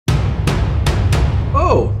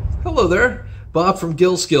Hello there, Bob from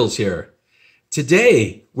Gil Skillz here.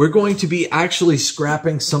 Today, we're going to be actually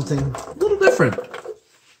scrapping something a little different.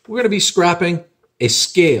 We're going to be scrapping a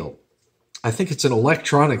scale. I think it's an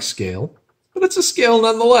electronic scale, but it's a scale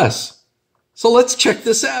nonetheless. So let's check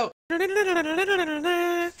this out.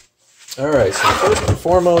 Alright, so first and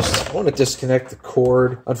foremost, I want to disconnect the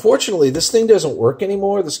cord. Unfortunately, this thing doesn't work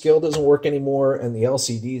anymore, the scale doesn't work anymore, and the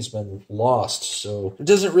LCD's been lost. So it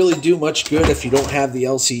doesn't really do much good if you don't have the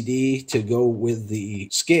LCD to go with the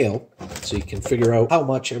scale, so you can figure out how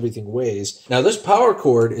much everything weighs. Now this power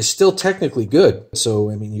cord is still technically good,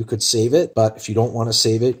 so I mean you could save it, but if you don't want to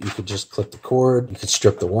save it, you could just clip the cord, you could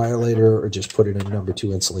strip the wire later, or just put it in number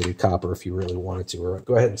 2 insulated copper if you really wanted to. Or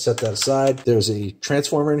go ahead and set that aside. There's a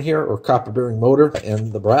transformer in here, or copper bearing motor,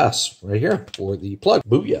 and the brass right here for the plug.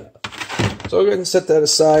 Booyah. So I'll go ahead and set that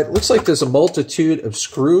aside. Looks like there's a multitude of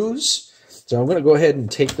screws, so I'm going to go ahead and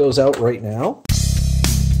take those out right now.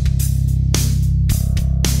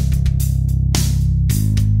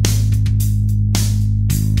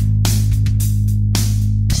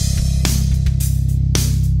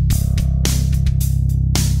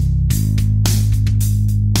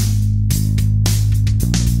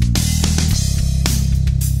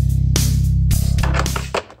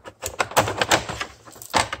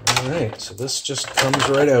 Alright, so this just comes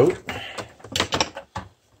right out.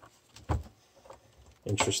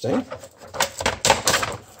 Interesting.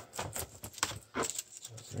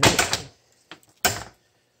 Right.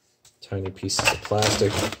 Tiny pieces of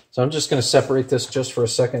plastic. So I'm just going to separate this just for a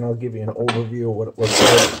second. I'll give you an overview of what it looks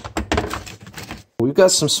like. We've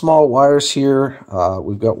got some small wires here.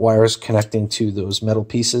 We've got wires connecting to those metal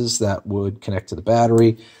pieces that would connect to the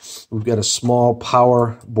battery. We've got a small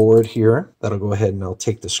power board here that'll go ahead and I'll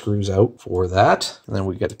take the screws out for that. And then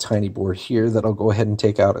we've got a tiny board here that I'll go ahead and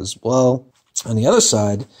take out as well. On the other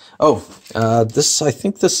side, I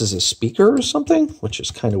think this is a speaker or something, which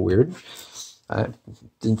is kind of weird. I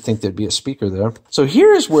didn't think there'd be a speaker there. So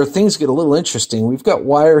here's where things get a little interesting. We've got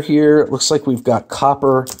wire here. It looks like we've got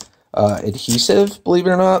copper adhesive, believe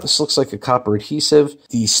it or not. This looks like a copper adhesive.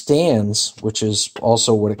 The stands, which is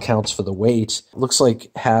also what accounts for the weight, looks like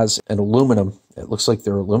has an aluminum. It looks like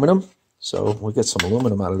they're aluminum. So we'll get some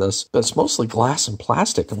aluminum out of this. But it's mostly glass and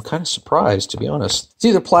plastic. I'm kind of surprised, to be honest. It's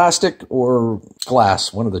either plastic or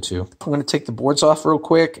glass, one of the two. I'm going to take the boards off real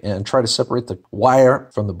quick and try to separate the wire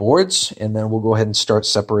from the boards. And then we'll go ahead and start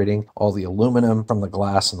separating all the aluminum from the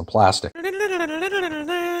glass and the plastic.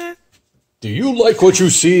 Do you like what you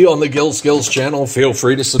see on the Gil Skillz channel? Feel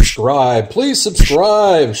free to subscribe. Please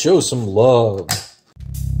subscribe. Show some love.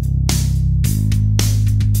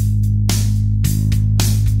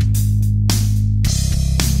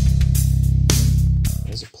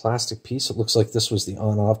 There's a plastic piece. It looks like this was the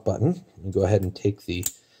on-off button. You go ahead and take the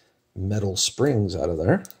metal springs out of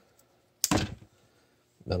there.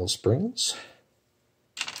 Metal springs.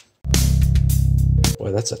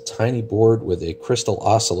 Boy, that's a tiny board with a crystal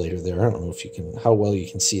oscillator there. I don't know if you can, how well you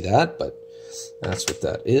can see that, but that's what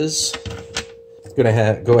that is. I'm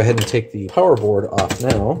gonna go ahead and take the power board off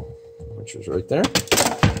now, which is right there.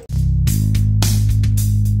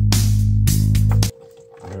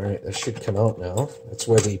 All right, that should come out now. That's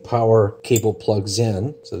where the power cable plugs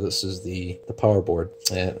in. So this is the power board,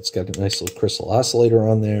 and it's got a nice little crystal oscillator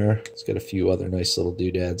on there. It's got a few other nice little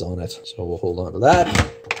doodads on it. So we'll hold on to that.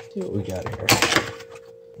 See what we got here.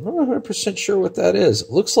 I'm not 100% sure what that is. It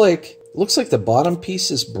looks like the bottom piece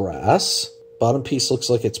is brass. Bottom piece looks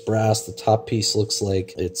like it's brass. The top piece looks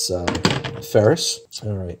like it's ferrous.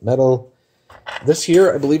 All right, metal. This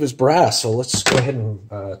here, I believe, is brass. So let's go ahead and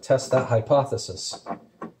test that hypothesis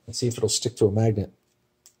and see if it'll stick to a magnet.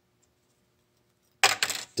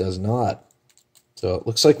 Does not. So it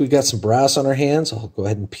looks like we've got some brass on our hands. I'll go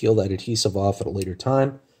ahead and peel that adhesive off at a later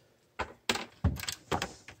time.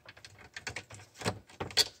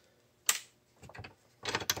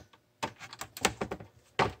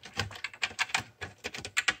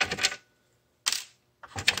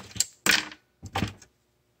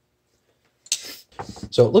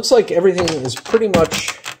 So it looks like everything is pretty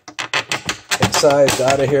much excised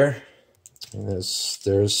out of here. And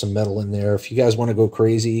there's some metal in there. If you guys want to go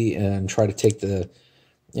crazy and try to take the,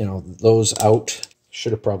 those out,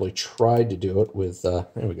 should have probably tried to do it with, there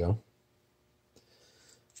we go.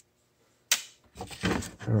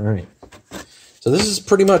 All right. So this is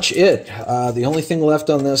pretty much it. The only thing left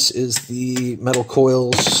on this is the metal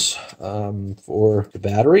coils for the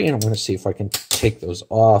battery, and I'm going to see if I can take those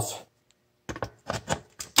off.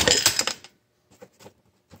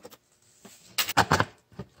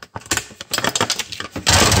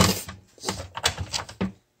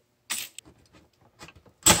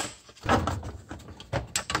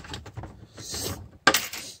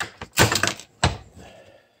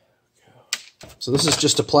 So this is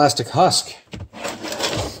just a plastic husk.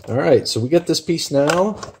 All right, so we get this piece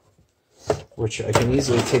now, which I can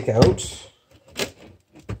easily take out.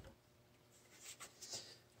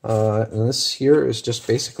 And this here is just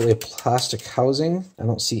basically a plastic housing. I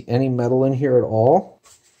don't see any metal in here at all.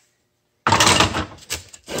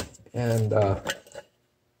 And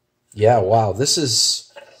yeah, wow, this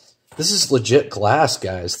is legit glass,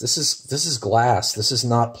 guys. This is glass. This is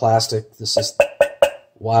not plastic. This is,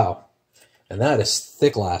 wow. And that is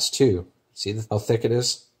thick glass too. See how thick it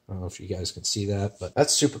is? I don't know if you guys can see that, but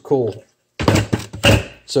that's super cool.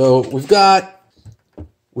 So we've got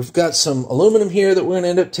some aluminum here that we're going to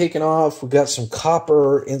end up taking off. We've got some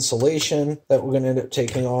copper insulation that we're going to end up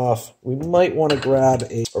taking off. We might want to grab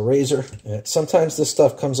a razor. Sometimes this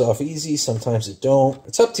stuff comes off easy, sometimes it don't.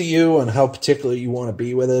 It's up to you on how particular you want to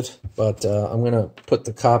be with it, but I'm going to put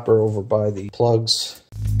the copper over by the plugs.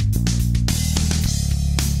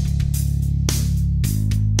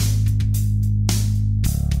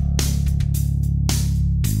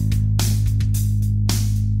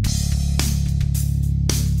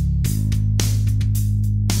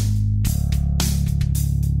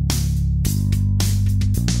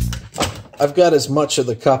 I've got as much of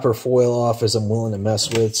the copper foil off as I'm willing to mess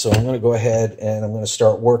with, so I'm going to go ahead and I'm going to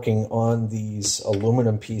start working on these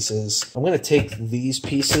aluminum pieces. I'm going to take these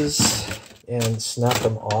pieces and snap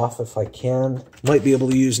them off if I can. Might be able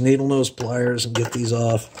to use needle nose pliers and get these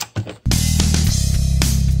off.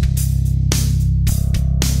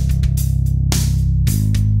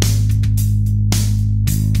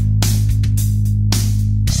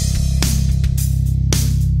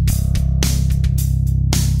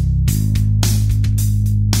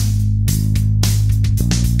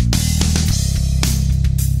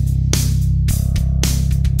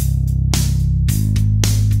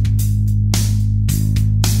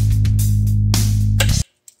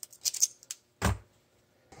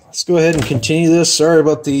 Let's go ahead and continue this. Sorry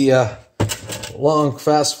about the long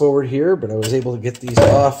fast forward here, but I was able to get these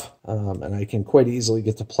off, and I can quite easily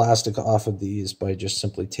get the plastic off of these by just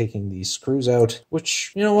simply taking these screws out,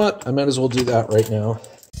 which, you know what, I might as well do that right now.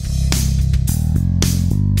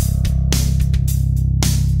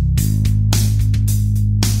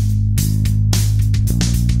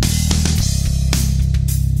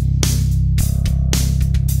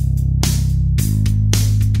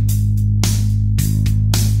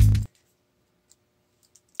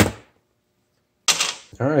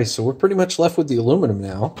 All right, so we're pretty much left with the aluminum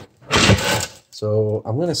now. So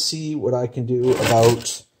I'm going to see what I can do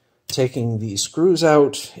about taking the screws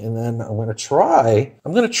out, and then I'm going to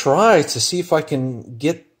try to see if I can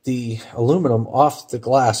get the aluminum off the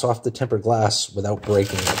glass, off the tempered glass, without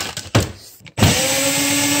breaking it.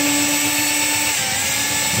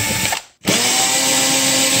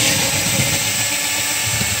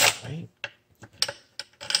 Right.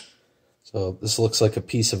 So this looks like a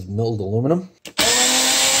piece of milled aluminum.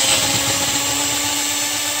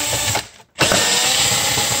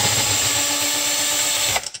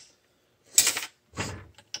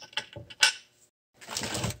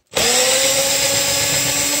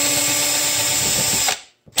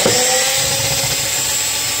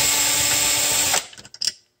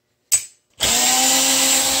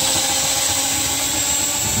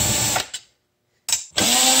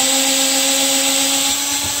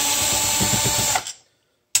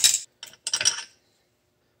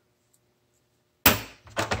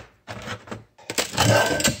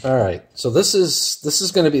 All right, so this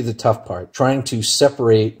is going to be the tough part, trying to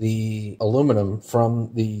separate the aluminum from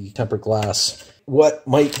the tempered glass. What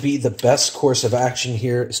might be the best course of action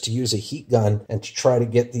here is to use a heat gun and to try to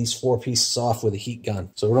get these 4 pieces off with a heat gun.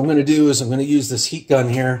 So what I'm going to do is I'm going to use this heat gun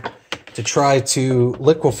here to try to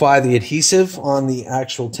liquefy the adhesive on the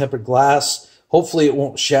actual tempered glass. Hopefully it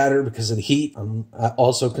won't shatter because of the heat. I'm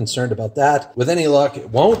also concerned about that. With any luck, it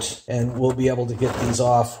won't, and we'll be able to get these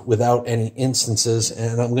off without any instances,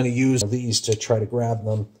 and I'm going to use these to try to grab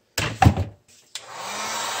them.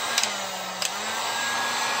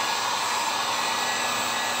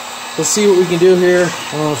 Let's see what we can do here.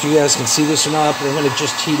 I don't know if you guys can see this or not, but I'm going to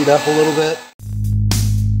just heat it up a little bit.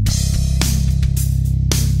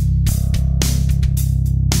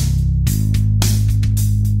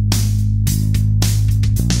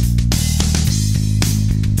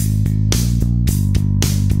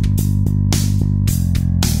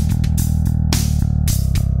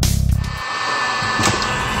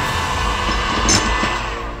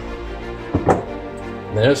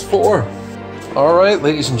 There's 4. All right,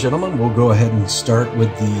 ladies and gentlemen, we'll go ahead and start with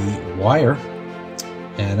the wire.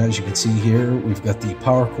 And as you can see here, we've got the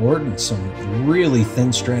power cord and some really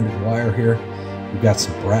thin stranded wire here. We've got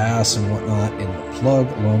some brass and whatnot in the plug,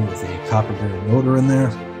 along with a copper bearing motor in there.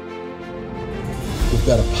 We've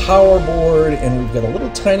got a power board, and we've got a little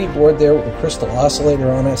tiny board there with a crystal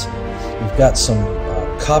oscillator on it. We've got some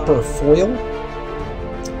copper foil.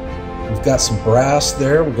 We've got some brass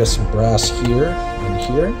there. We've got some brass here and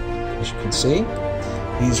here, as you can see.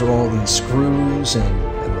 These are all the screws and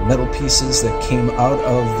the metal pieces that came out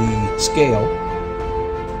of the scale.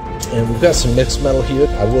 And we've got some mixed metal here.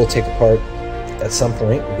 I will take apart at some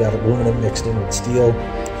point. We've got aluminum mixed in with steel,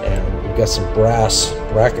 and we've got some brass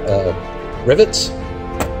rivets.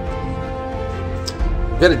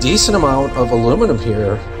 We've got a decent amount of aluminum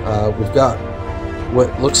here. We've got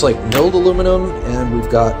what looks like milled aluminum, and we've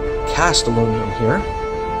got cast aluminum here.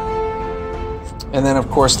 And then, of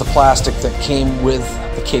course, the plastic that came with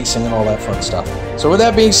the casing and all that fun stuff. So with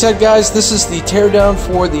that being said, guys, this is the teardown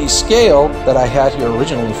for the scale that I had here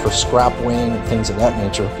originally for scrap weighing and things of that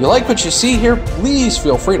nature. If you like what you see here, please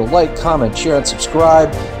feel free to like, comment, share, and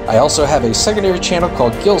subscribe. I also have a secondary channel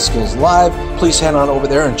called Gil Skillz Live. Please head on over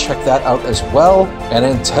there and check that out as well. And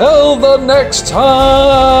until the next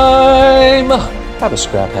time, have a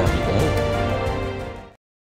scrap happy day.